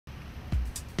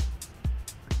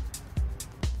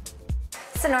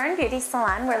Sonoran Beauty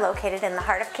Salon. We're located in the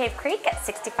heart of Cave Creek at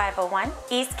 6501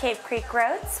 East Cave Creek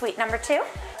Road, suite number 2.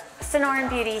 Sonoran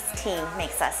Beauty's team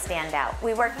makes us stand out.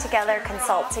 We work together,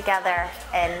 consult together,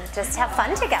 and just have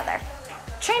fun together.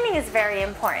 Training is very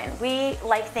important. We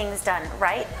like things done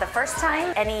right the first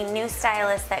time. Any new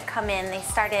stylists that come in, they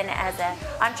start in as an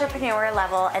entrepreneur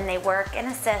level and they work and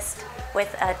assist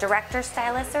with a director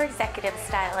stylist or executive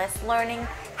stylist, learning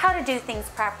how to do things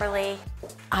properly.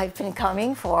 I've been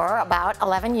coming for about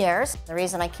 11 years. The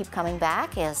reason I keep coming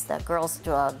back is the girls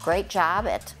do a great job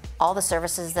at all the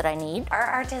services that I need.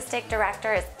 Our artistic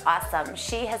director is awesome.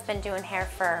 She has been doing hair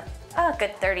for a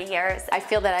good 30 years. I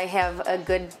feel that I have a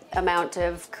good amount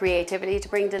of creativity to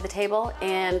bring to the table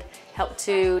and help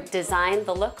to design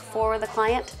the look for the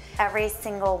client. Every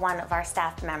single one of our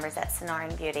staff members at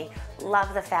Sonoran Beauty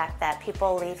love the fact that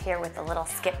people leave here with a little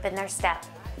skip in their step,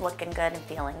 looking good and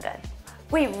feeling good.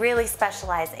 We really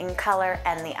specialize in color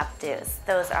and the updos.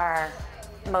 Those are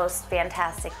most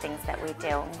fantastic things that we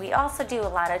do. We also do a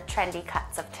lot of trendy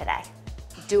cuts of today.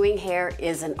 Doing hair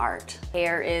is an art.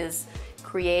 Hair is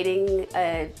creating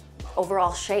an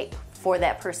overall shape for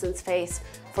that person's face,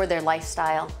 for their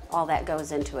lifestyle. All that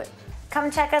goes into it.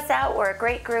 Come check us out. We're a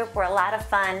great group. We're a lot of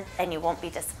fun, and you won't be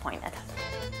disappointed.